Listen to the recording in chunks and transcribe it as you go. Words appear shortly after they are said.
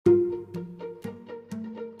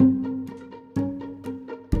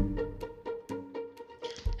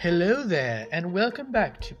Hello there, and welcome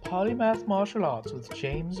back to Polymath Martial Arts with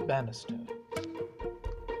James Bannister.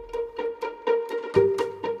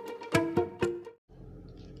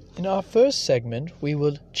 In our first segment, we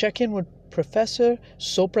will check in with Professor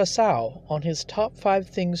Soprasao on his top 5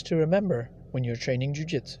 things to remember when you're training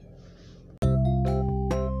Jiu-Jitsu.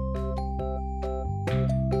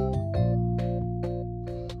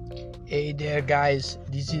 Hey there guys,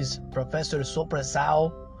 this is Professor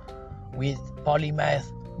Soprasao with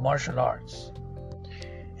Polymath Martial Arts,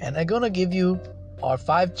 and I'm gonna give you our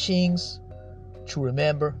 5 things to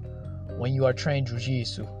remember when you are training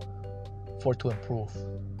Jiu-Jitsu to improve.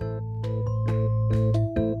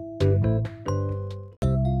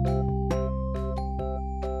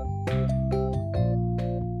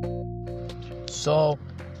 So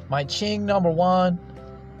my thing number 1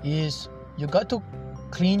 is you got to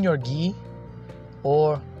clean your gi,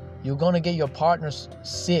 or you're gonna get your partners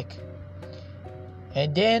sick,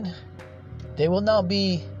 and then they will not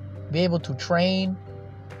be able to train,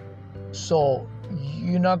 so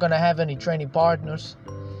you're not gonna have any training partners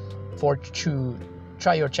to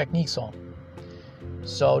try your techniques on.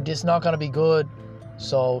 So this is not gonna be good,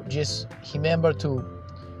 so just remember to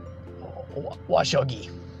wash your gi.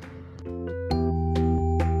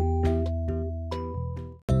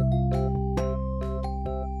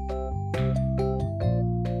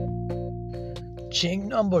 Thing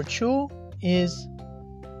number 2 is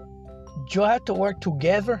you have to work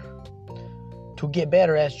together to get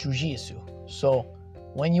better at Jiu-Jitsu. So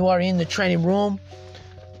when you are in the training room,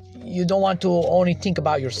 you don't want to only think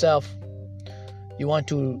about yourself. You want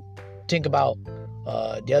to think about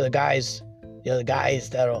the other guys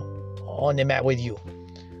that are on the mat with you.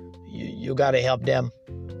 You got to help them.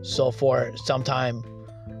 So for some time,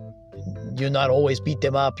 you not always beat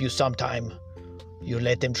them up. You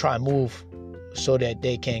let them try and move so that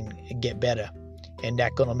they can get better, and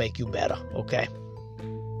that's gonna make you better, okay?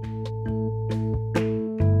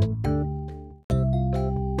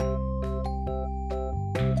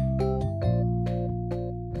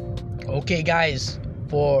 Okay guys,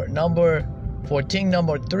 for thing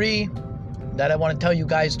number 3 that I want to tell you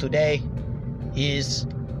guys today is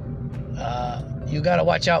you gotta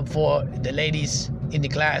watch out for the ladies in the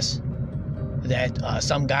class, that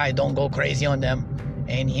some guy don't go crazy on them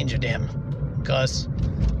and injure them. Because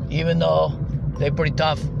even though they're pretty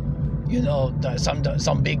tough,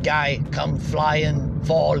 some big guy come flying,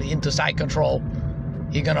 fall into side control,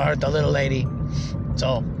 he's gonna hurt the little lady.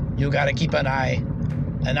 So you gotta keep an eye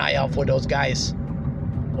out for those guys,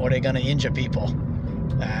 or they're gonna injure people.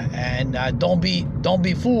 And don't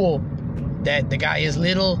be fooled that the guy is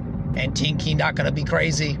little and think he's not gonna be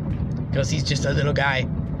crazy, because he's just a little guy.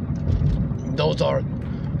 Those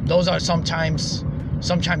are sometimes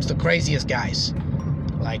the craziest guys.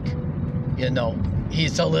 Like,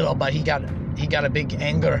 he's so little, but he got a big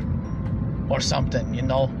anger or something,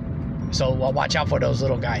 So watch out for those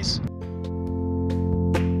little guys.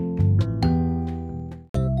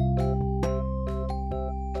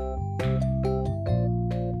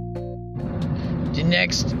 The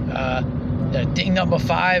next, the thing number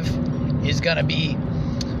 5 is gonna be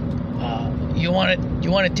you want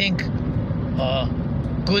to think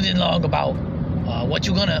good and long about what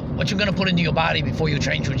you're gonna put into your body before you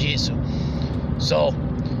train Jiu-Jitsu. So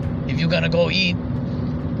if you're gonna go eat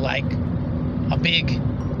like a big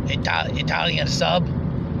Italian sub,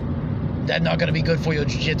 that's not gonna be good for your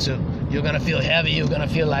Jiu-Jitsu. You're gonna feel heavy. You're gonna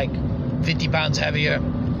feel like 50 pounds heavier,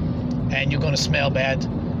 and you're gonna smell bad.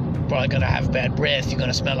 Probably gonna have bad breath. You're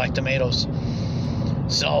gonna smell like tomatoes.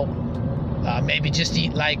 So maybe just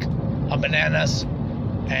eat like a bananas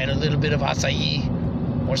and a little bit of acai,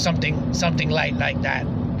 or something light like that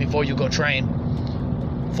before you go train,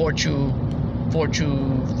 for to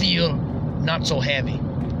feel not so heavy,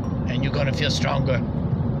 and you're gonna feel stronger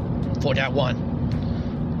for that one.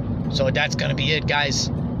 So that's gonna be it, guys.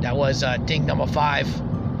 That was thing number 5.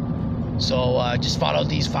 So just follow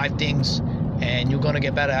these 5 things, and you're gonna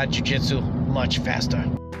get better at Jiu-Jitsu much faster.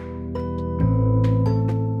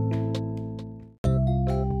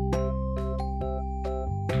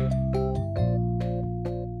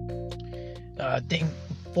 Thing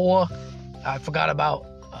 4, I forgot about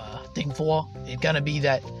thing 4. It's gonna be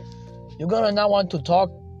that you're gonna not want to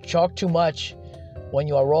talk too much when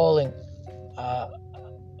you are rolling,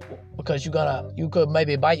 because you could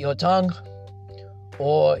maybe bite your tongue,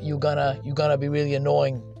 or you're gonna be really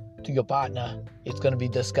annoying to your partner. It's gonna be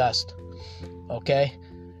disgust. Okay,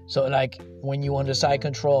 so like when you under side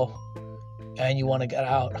control and you want to get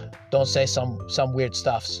out, don't say some weird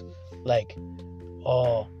stuffs like,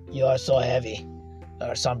 "Oh, you are so heavy,"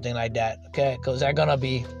 or something like that, okay? Because they're gonna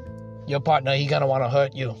be your partner, he gonna want to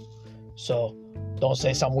hurt you. So don't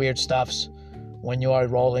say some weird stuffs when you are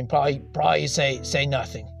rolling. Probably say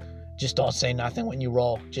nothing. Just don't say nothing when you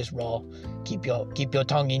roll. Just roll. Keep your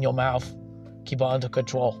tongue in your mouth. Keep it under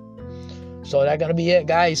control. So that's gonna be it,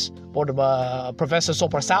 guys. For the Professor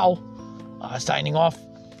Super Sal signing off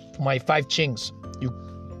for my 5 chings.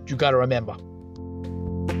 You gotta remember.